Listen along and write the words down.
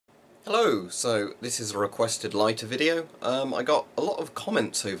Hello, so this is a requested lighter video. I got a lot of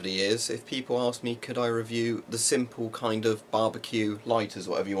comments over the years if people asked me could I review the simple kind of barbecue lighters,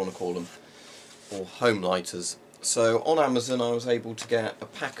 whatever you want to call them, or home lighters. So on Amazon I was able to get a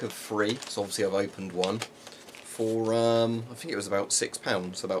pack of 3, so obviously I've opened one, for I think it was about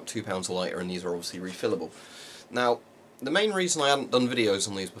 £6, about £2 a lighter, and these are obviously refillable. Now, the main reason I hadn't done videos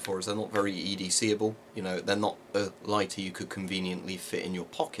on these before is they're not very EDCable. You know, they're not a lighter you could conveniently fit in your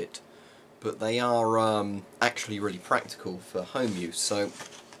pocket, but they are actually really practical for home use. So,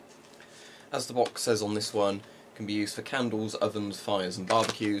 as the box says on this one, can be used for candles, ovens, fires and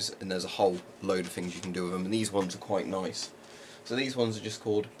barbecues, and there's a whole load of things you can do with them, and these ones are quite nice. So these ones are just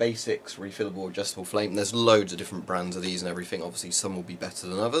called Basics Refillable Adjustable Flame. There's loads of different brands of these and everything, obviously some will be better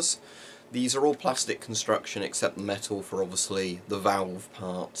than others. These are all plastic construction except the metal for obviously the valve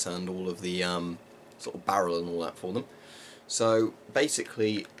parts and all of the sort of barrel and all that for them. So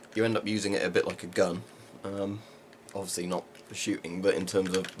basically you end up using it a bit like a gun, obviously not for shooting but in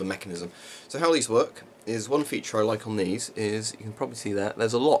terms of the mechanism. So how these work is, one feature I like on these is, you can probably see that,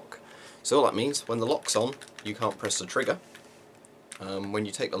 there's a lock. So all that means, when the lock's on you can't press the trigger. When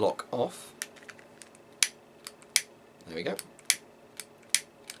you take the lock off, there we go.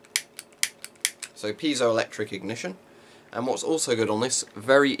 So piezoelectric ignition, and what's also good on this,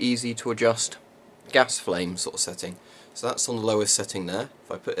 very easy to adjust gas flame sort of setting. So that's on the lowest setting there.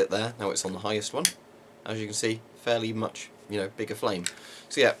 If I put it there, now it's on the highest one. As you can see, fairly much, you know, bigger flame.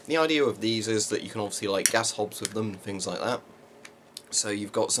 So yeah, the idea of these is that you can obviously light gas hobs with them and things like that. So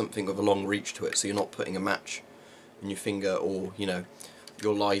you've got something with a long reach to it, so you're not putting a match in your finger, or you know,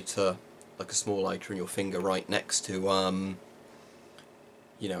 your lighter, like a small lighter in your finger right next to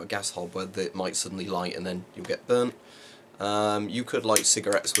you know, a gas hob where it might suddenly light and then you'll get burnt. You could light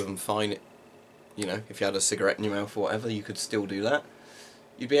cigarettes with them fine, you know, if you had a cigarette in your mouth or whatever, you could still do that.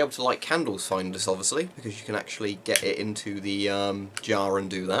 You'd be able to light candles fine with this obviously, because you can actually get it into the jar and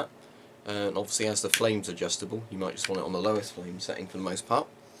do that. And obviously as the flame's adjustable, you might just want it on the lowest flame setting for the most part.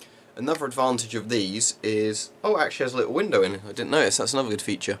 Another advantage of these is, oh, it actually has a little window in it. I didn't notice. That's another good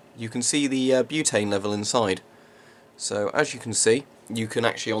feature. You can see the butane level inside. So as you can see, you can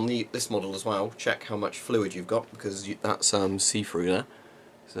actually on this model as well check how much fluid you've got, because that's see-through there.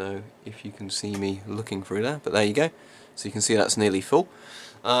 So if you can see me looking through there, but there you go. So you can see that's nearly full.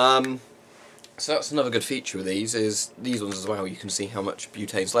 So that's another good feature of these, is these ones as well, you can see how much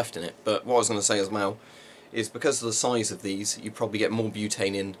butane's left in it. But what I was going to say as well is, because of the size of these, you probably get more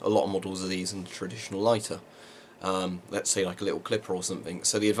butane in a lot of models of these than the traditional lighter. Let's say like a little clipper or something.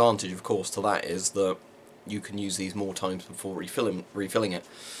 So the advantage of course to that is that you can use these more times before refilling it.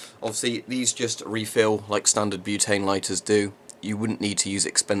 Obviously these just refill like standard butane lighters do. You wouldn't need to use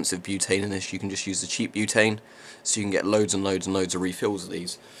expensive butane in this, you can just use the cheap butane, so you can get loads and loads and loads of refills of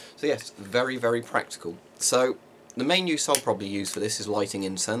these. So yes, very very practical. So the main use I'll probably use for this is lighting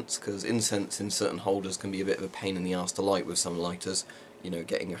incense, because incense in certain holders can be a bit of a pain in the arse to light with some lighters. You know,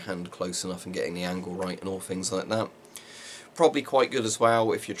 getting your hand close enough and getting the angle right and all things like that. Probably quite good as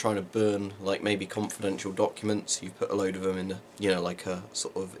well if you're trying to burn like maybe confidential documents. You put a load of them in, you know, like a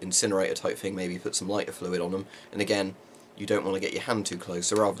sort of incinerator type thing, maybe put some lighter fluid on them, and again you don't want to get your hand too close,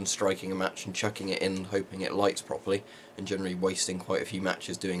 so rather than striking a match and chucking it in hoping it lights properly, and generally wasting quite a few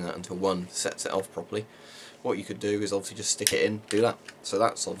matches doing that until one sets it off properly, what you could do is obviously just stick it in, do that. So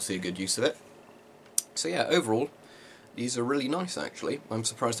that's obviously a good use of it. So yeah, overall these are really nice actually. I'm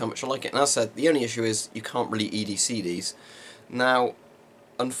surprised how much I like it. And as I said, the only issue is you can't really EDC these. Now,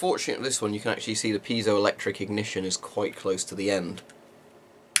 unfortunately this one you can actually see the piezoelectric ignition is quite close to the end.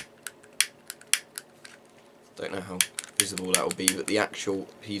 Don't know how visible that will be, but the actual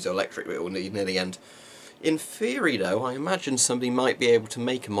piezoelectric bit will be near the end. In theory though, I imagine somebody might be able to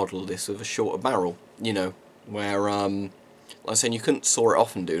make a model of this with a shorter barrel, you know, where, like I was saying, you couldn't saw it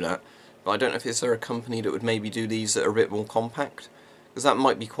off and do that, but I don't know if is there a company that would maybe do these that are a bit more compact, because that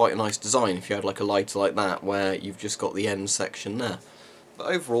might be quite a nice design if you had like a lighter like that where you've just got the end section there. But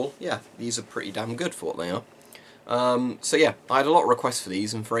overall, yeah, these are pretty damn good for what they are. So yeah, I had a lot of requests for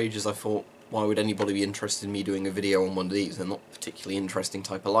these, and for ages I thought, why would anybody be interested in me doing a video on one of these? They're not particularly interesting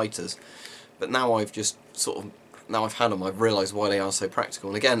type of lighters. But now I've just sort of, now I've had them, I've realised why they are so practical.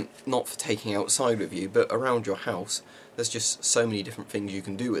 And again, not for taking outside with you, but around your house, there's just so many different things you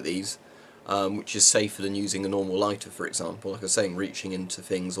can do with these, which is safer than using a normal lighter, for example. Like I was saying, reaching into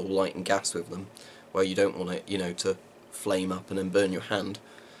things or lighting gas with them, where you don't want it, you know, to flame up and then burn your hand.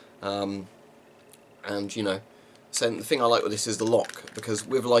 And, you know, so the thing I like with this is the lock, because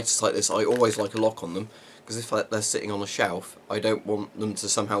with lighters like this I always like a lock on them, because if they're sitting on a shelf I don't want them to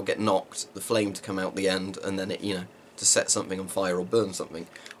somehow get knocked, the flame to come out the end, and then it, you know, to set something on fire or burn something.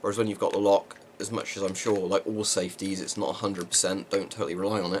 Whereas when you've got the lock, as much as I'm sure, like all safeties, it's not 100%, don't totally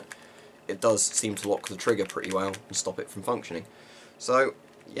rely on it, it does seem to lock the trigger pretty well and stop it from functioning. So,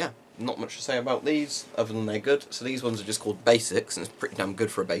 yeah, not much to say about these, other than they're good. So these ones are just called basics, and it's pretty damn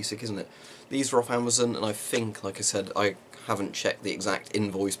good for a basic, isn't it? These are off Amazon, and I think, like I said, I haven't checked the exact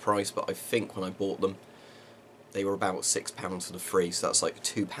invoice price, but I think when I bought them, they were about £6 for the free, so that's like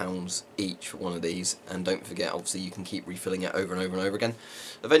 £2 each for one of these. And don't forget, obviously, you can keep refilling it over and over and over again.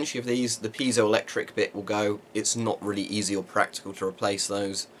 Eventually, of these, the piezoelectric bit will go. It's not really easy or practical to replace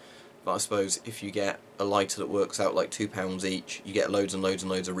those, but I suppose if you get a lighter that works out like £2 each, you get loads and loads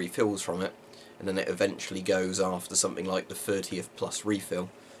and loads of refills from it, and then it eventually goes after something like the 30th plus refill.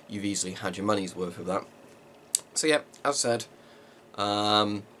 You've easily had your money's worth of that. So yeah, as said,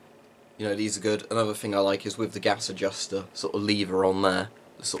 you know, these are good. Another thing I like is with the gas adjuster sort of lever on there,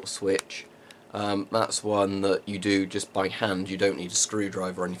 the sort of switch. That's one that you do just by hand. You don't need a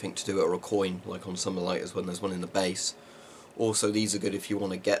screwdriver or anything to do it, or a coin, like on some of the lighters when there's one in the base. Also, these are good if you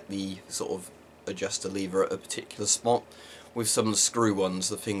want to get the sort of adjuster lever at a particular spot. With some of the screw ones,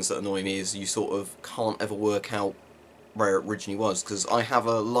 the things that annoy me is you sort of can't ever work out where it originally was, because I have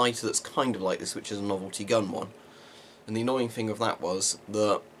a lighter that's kind of like this, which is a novelty gun one. And the annoying thing of that was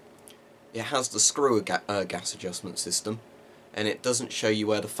that it has the screw gas adjustment system, and it doesn't show you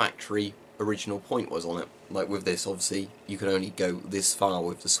where the factory original point was on it. Like with this, obviously, you can only go this far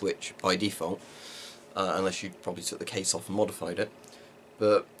with the switch by default, unless you probably took the case off and modified it.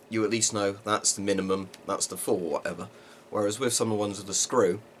 But you at least know that's the minimum, that's the full, whatever. Whereas with some of the ones with the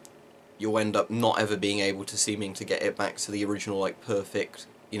screw, you'll end up not ever being able to seeming to get it back to the original, like, perfect,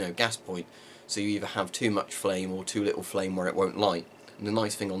 you know, gas point. So you either have too much flame or too little flame where it won't light. And the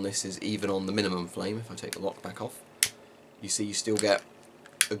nice thing on this is, even on the minimum flame, if I take the lock back off, you see you still get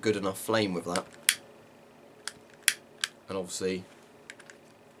a good enough flame with that. And obviously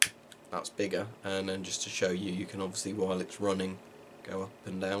that's bigger, and then just to show you, you can obviously, while it's running, go up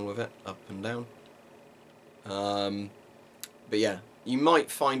and down with it, up and down. But yeah, you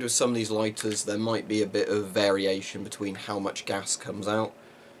might find with some of these lighters there might be a bit of variation between how much gas comes out.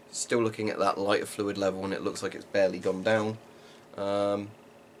 Still looking at that lighter fluid level, and it looks like it's barely gone down.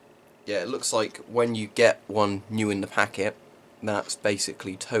 Yeah, it looks like when you get one new in the packet, that's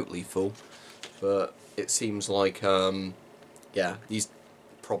basically totally full. But it seems like, yeah, these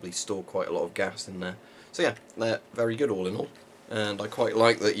probably store quite a lot of gas in there. So yeah, they're very good all in all. And I quite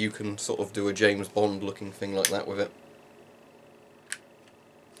like that you can sort of do a James Bond looking thing like that with it.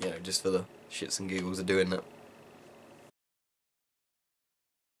 You know, just for the shits and giggles of doing that.